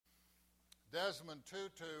Desmond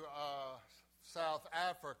Tutu of South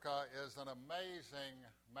Africa is an amazing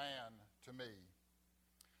man to me.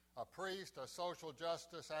 A priest, a social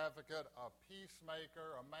justice advocate, a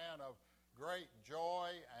peacemaker, a man of great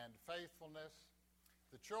joy and faithfulness.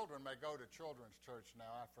 The children may go to children's church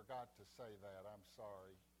now. I forgot to say that. I'm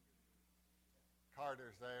sorry.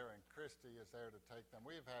 Carter's there and Christy is there to take them.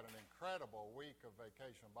 We've had an incredible week of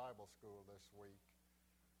Vacation Bible School this week,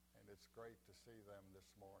 and it's great to see them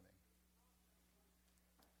this morning.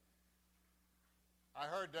 I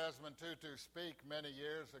heard Desmond Tutu speak many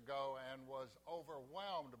years ago and was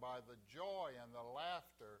overwhelmed by the joy and the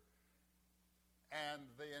laughter and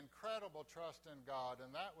the incredible trust in God,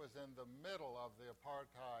 and that was in the middle of the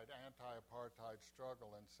anti-apartheid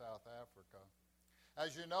struggle in South Africa.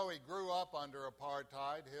 As you know, he grew up under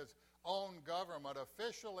apartheid. His own government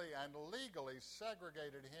officially and legally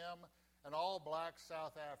segregated him and all black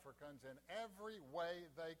South Africans in every way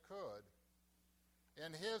they could.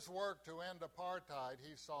 In his work to end apartheid,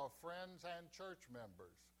 he saw friends and church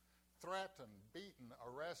members threatened, beaten,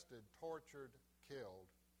 arrested, tortured, killed.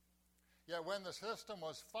 Yet when the system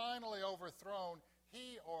was finally overthrown,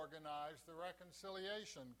 he organized the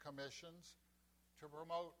reconciliation commissions to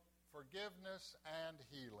promote forgiveness and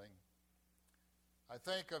healing. I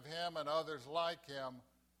think of him and others like him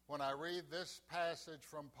when I read this passage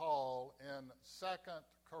from Paul in 2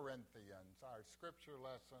 Corinthians, our scripture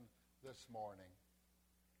lesson this morning.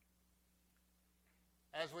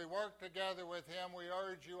 As we work together with him, we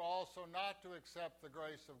urge you also not to accept the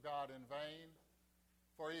grace of God in vain.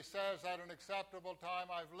 For he says, at an acceptable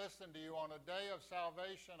time I've listened to you. On a day of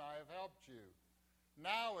salvation I have helped you.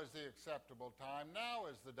 Now is the acceptable time.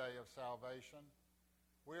 Now is the day of salvation.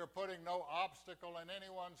 We are putting no obstacle in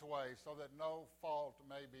anyone's way so that no fault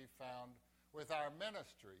may be found with our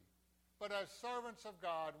ministry. But as servants of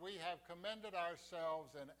God, we have commended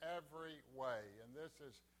ourselves in every way. And this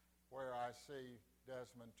is where I see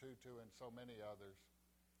Desmond Tutu and so many others.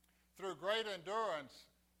 Through great endurance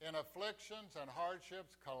in afflictions and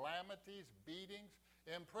hardships, calamities, beatings,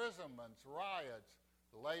 imprisonments, riots,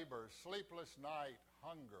 labors, sleepless night,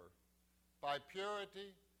 hunger, by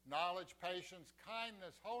purity, knowledge, patience,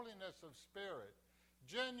 kindness, holiness of spirit,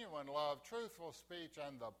 genuine love, truthful speech,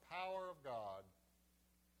 and the power of God,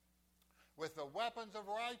 with the weapons of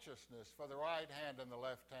righteousness for the right hand and the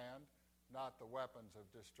left hand, not the weapons of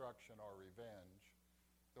destruction or revenge.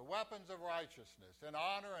 The weapons of righteousness, in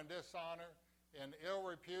honor and dishonor, in ill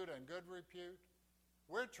repute and good repute.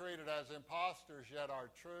 We're treated as impostors yet are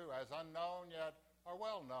true, as unknown yet are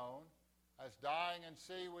well known, as dying and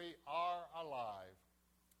see we are alive,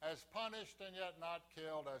 as punished and yet not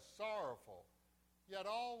killed, as sorrowful yet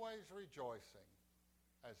always rejoicing,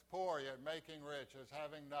 as poor yet making rich, as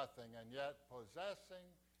having nothing and yet possessing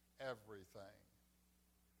everything.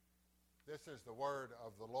 This is the word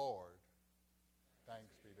of the Lord.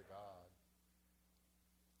 Thanks be to God.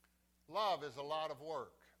 Love is a lot of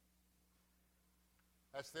work.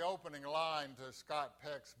 That's the opening line to Scott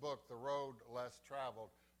Peck's book, The Road Less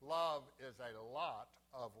Traveled. Love is a lot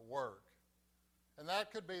of work. And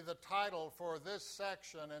that could be the title for this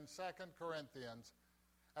section in 2 Corinthians,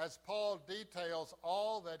 as Paul details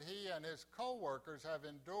all that he and his co-workers have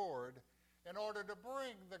endured in order to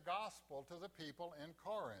bring the gospel to the people in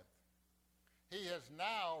Corinth. He has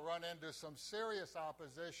now run into some serious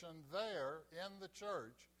opposition there in the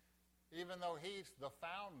church, even though he's the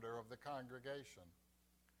founder of the congregation.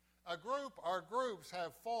 A group or groups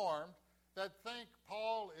have formed that think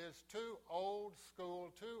Paul is too old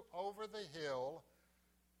school, too over the hill,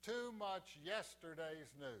 too much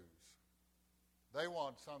yesterday's news. They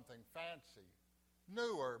want something fancy,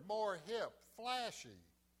 newer, more hip, flashy.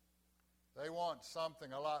 They want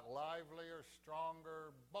something a lot livelier,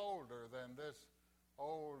 stronger, bolder than this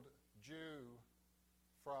old Jew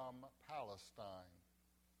from Palestine.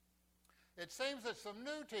 It seems that some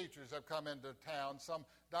new teachers have come into town. Some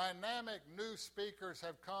dynamic new speakers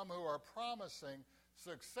have come who are promising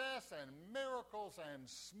success and miracles and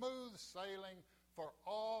smooth sailing for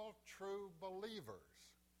all true believers.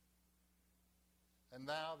 And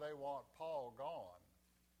now they want Paul gone.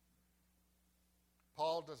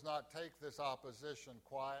 Paul does not take this opposition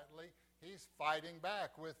quietly. He's fighting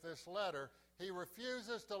back with this letter. He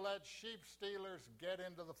refuses to let sheep stealers get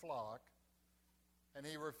into the flock, and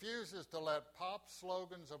he refuses to let pop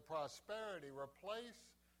slogans of prosperity replace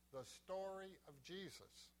the story of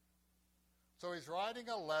Jesus. So he's writing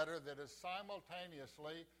a letter that is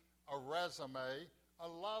simultaneously a resume, a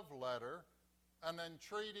love letter, an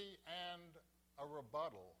entreaty, and a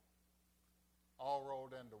rebuttal, all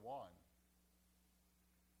rolled into one.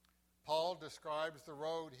 Paul describes the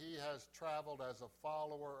road he has traveled as a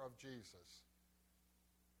follower of Jesus.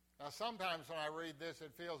 Now, sometimes when I read this,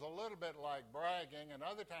 it feels a little bit like bragging, and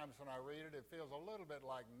other times when I read it, it feels a little bit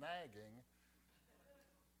like nagging.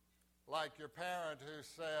 Like your parent who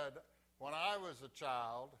said, when I was a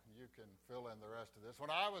child, you can fill in the rest of this,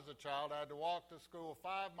 when I was a child, I had to walk to school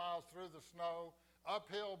 5 miles through the snow,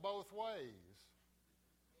 uphill both ways.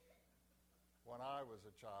 When I was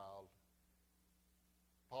a child.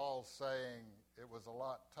 Paul's saying it was a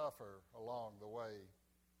lot tougher along the way.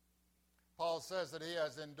 Paul says that he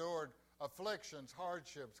has endured afflictions,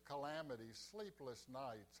 hardships, calamities, sleepless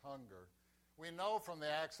nights, hunger. We know from the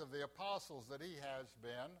Acts of the Apostles that he has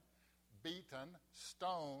been beaten,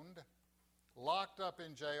 stoned, locked up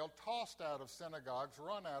in jail, tossed out of synagogues,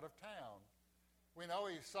 run out of town. We know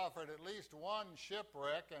he suffered at least one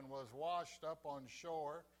shipwreck and was washed up on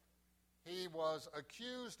shore. He was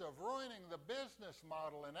accused of ruining the business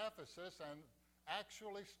model in Ephesus and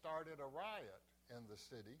actually started a riot in the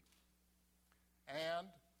city. And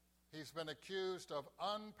he's been accused of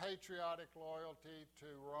unpatriotic loyalty to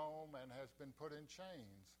Rome and has been put in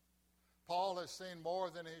chains. Paul has seen more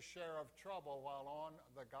than his share of trouble while on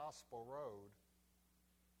the gospel road.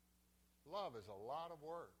 Love is a lot of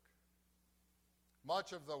work.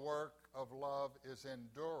 Much of the work of love is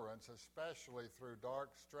endurance, especially through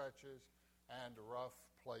dark stretches and rough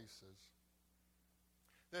places.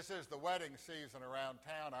 This is the wedding season around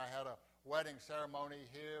town. I had a wedding ceremony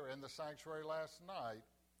here in the sanctuary last night.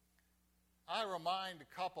 I remind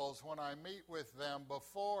couples when I meet with them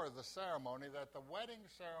before the ceremony that the wedding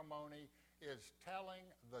ceremony is telling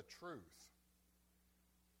the truth.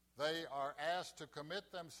 They are asked to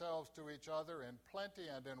commit themselves to each other in plenty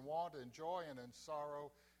and in want, in joy and in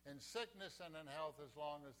sorrow, in sickness and in health, as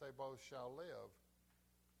long as they both shall live.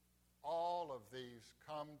 All of these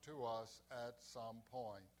come to us at some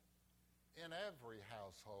point, in every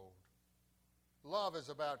household. Love is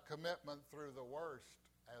about commitment through the worst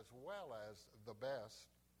as well as the best.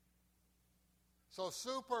 So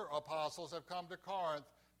super apostles have come to Corinth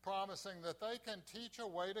promising that they can teach a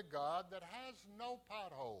way to God that has no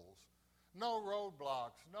potholes, no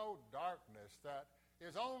roadblocks, no darkness, that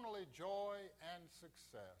is only joy and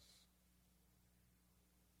success.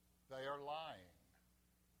 They are lying.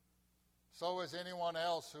 So is anyone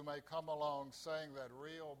else who may come along saying that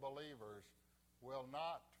real believers will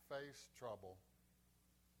not face trouble.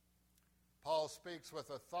 Paul speaks with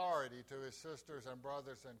authority to his sisters and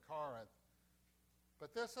brothers in Corinth,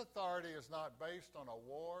 but this authority is not based on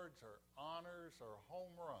awards or honors or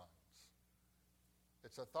home runs.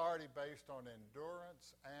 It's authority based on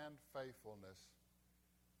endurance and faithfulness.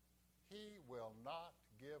 He will not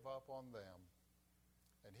give up on them,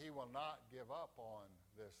 and he will not give up on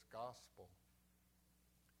this gospel.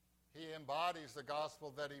 He embodies the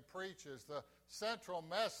gospel that he preaches. The central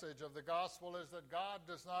message of the gospel is that God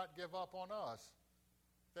does not give up on us,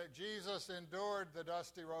 that Jesus endured the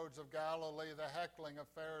dusty roads of Galilee, the heckling of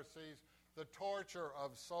Pharisees, the torture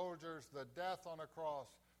of soldiers, the death on a cross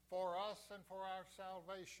for us and for our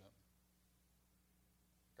salvation.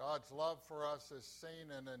 God's love for us is seen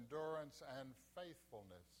in endurance and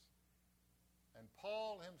faithfulness. And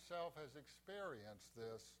Paul himself has experienced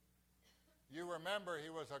this. You remember he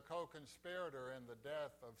was a co-conspirator in the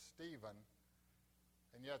death of Stephen,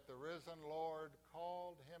 and yet the risen Lord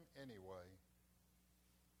called him anyway.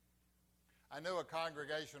 I knew a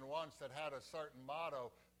congregation once that had a certain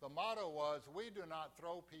motto. The motto was, we do not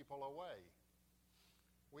throw people away.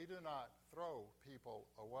 We do not throw people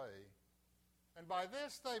away. And by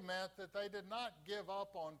this they meant that they did not give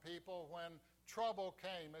up on people when trouble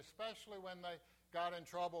came, especially when they got in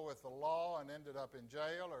trouble with the law and ended up in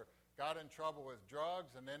jail, or got in trouble with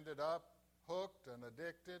drugs and ended up hooked and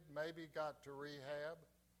addicted, maybe got to rehab.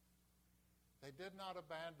 They did not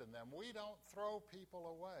abandon them. We don't throw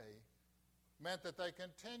people away. Meant that they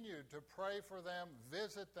continued to pray for them,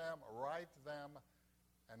 visit them, write them,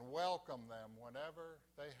 and welcome them whenever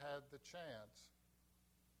they had the chance.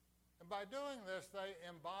 And by doing this, they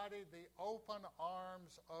embodied the open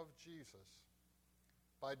arms of Jesus.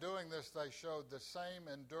 By doing this, they showed the same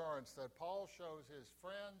endurance that Paul shows his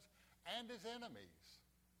friends and his enemies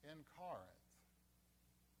in Corinth.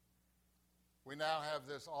 We now have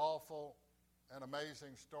this awful and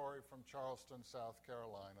amazing story from Charleston, South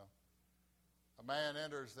Carolina. A man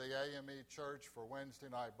enters the AME church for Wednesday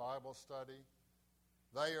night Bible study.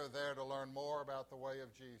 They are there to learn more about the way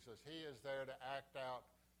of Jesus. He is there to act out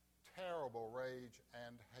terrible rage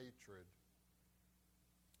and hatred,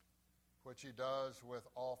 which he does with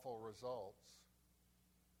awful results.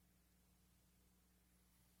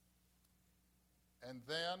 And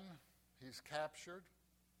then he's captured.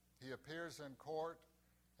 He appears in court,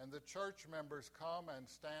 and the church members come and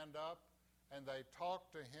stand up, and they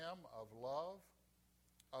talk to him of love,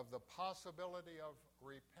 of the possibility of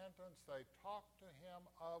repentance. They talk to him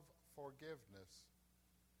of forgiveness.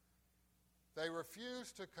 They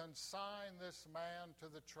refuse to consign this man to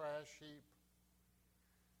the trash heap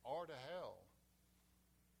or to hell.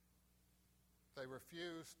 They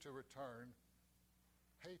refuse to return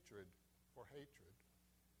hatred for hatred.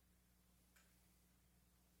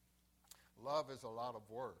 Love is a lot of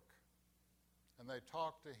work. And they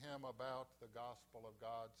talk to him about the gospel of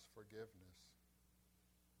God's forgiveness.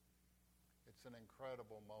 It's an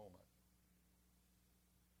incredible moment.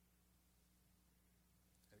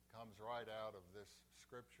 It comes right out of this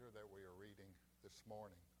scripture that we are reading this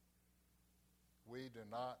morning. We do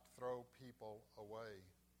not throw people away.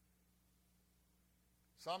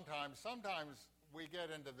 Sometimes we get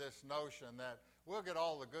into this notion that we'll get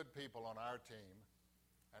all the good people on our team,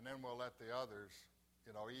 and then we'll let the others,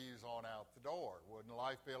 ease on out the door. Wouldn't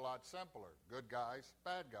life be a lot simpler? Good guys,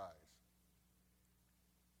 bad guys.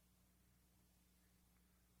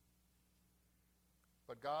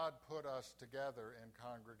 But God put us together in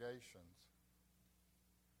congregations,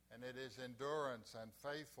 and it is endurance and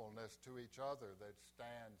faithfulness to each other that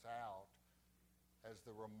stands out as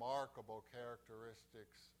the remarkable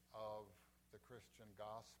characteristics of the Christian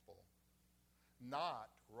gospel.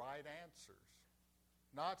 Not right answers,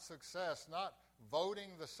 not success, not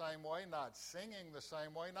voting the same way, not singing the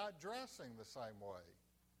same way, not dressing the same way,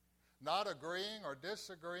 not agreeing or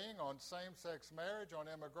disagreeing on same-sex marriage, on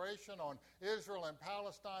immigration, on Israel and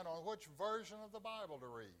Palestine, on which version of the Bible to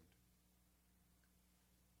read.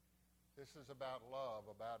 This is about love,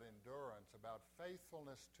 about endurance, about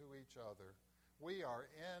faithfulness to each other. We are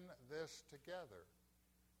in this together,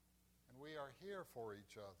 and we are here for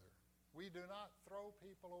each other. We do not throw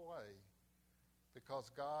people away because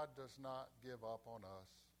God does not give up on us.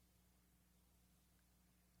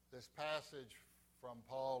 This passage from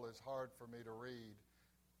Paul is hard for me to read.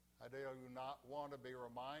 I do not want to be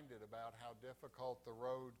reminded about how difficult the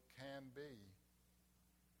road can be.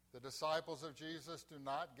 The disciples of Jesus do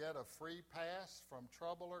not get a free pass from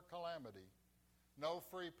trouble or calamity. No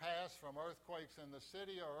free pass from earthquakes in the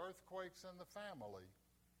city or earthquakes in the family.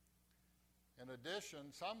 In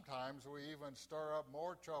addition, sometimes we even stir up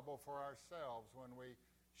more trouble for ourselves when we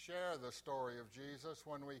share the story of Jesus,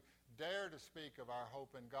 when we dare to speak of our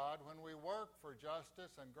hope in God, when we work for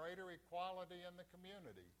justice and greater equality in the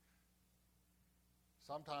community.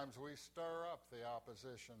 Sometimes we stir up the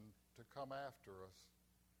opposition to come after us.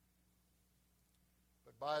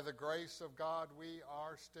 But by the grace of God, we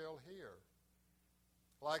are still here.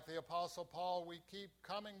 Like the Apostle Paul, we keep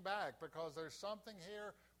coming back because there's something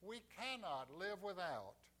here we cannot live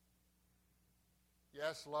without.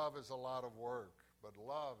 Yes, love is a lot of work, but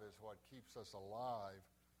love is what keeps us alive.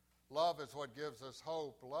 Love is what gives us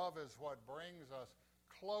hope. Love is what brings us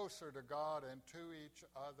closer to God and to each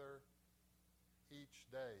other each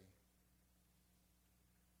day.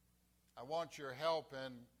 I want your help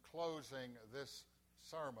in closing this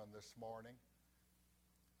sermon this morning.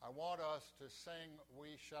 I want us to sing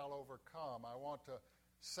 "We Shall Overcome." I want to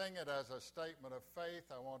sing it as a statement of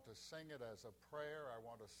faith. I want to sing it as a prayer. I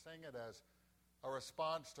want to sing it as a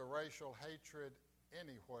response to racial hatred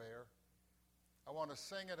anywhere. I want to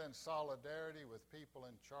sing it in solidarity with people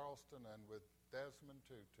in Charleston and with Desmond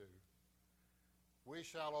Tutu. "We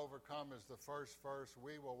shall overcome" is the first verse.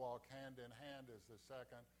 "We will walk hand in hand" is the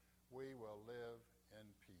second. "We will live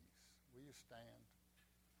in peace." Will you stand?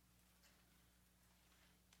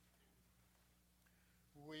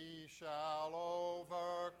 We shall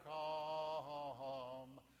overcome.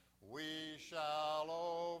 We shall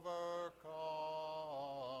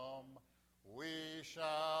overcome. We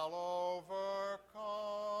shall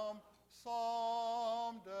overcome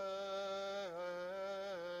someday.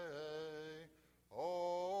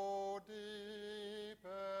 Oh, deep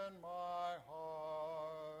in my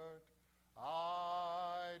heart,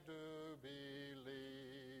 I do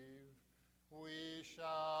believe we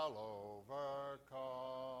shall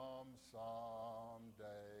overcome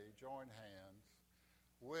someday. Join hands.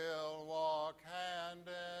 We'll walk hand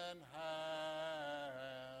in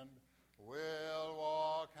hand. We'll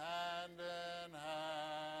walk hand in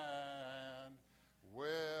hand.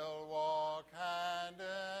 We'll walk hand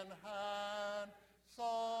in hand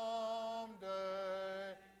someday.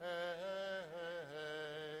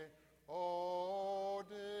 Oh,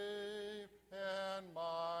 deep in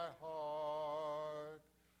my heart,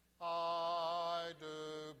 I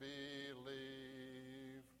do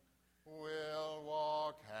believe we'll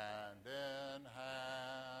walk hand in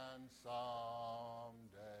hand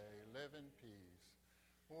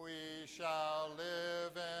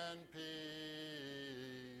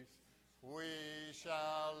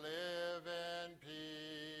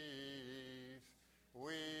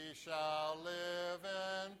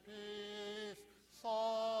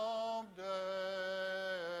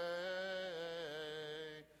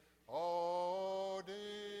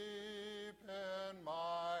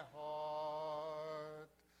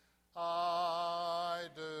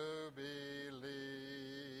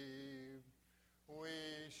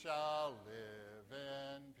shall live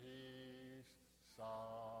in peace someday.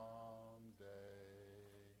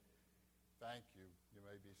 Thank you. You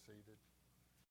may be seated.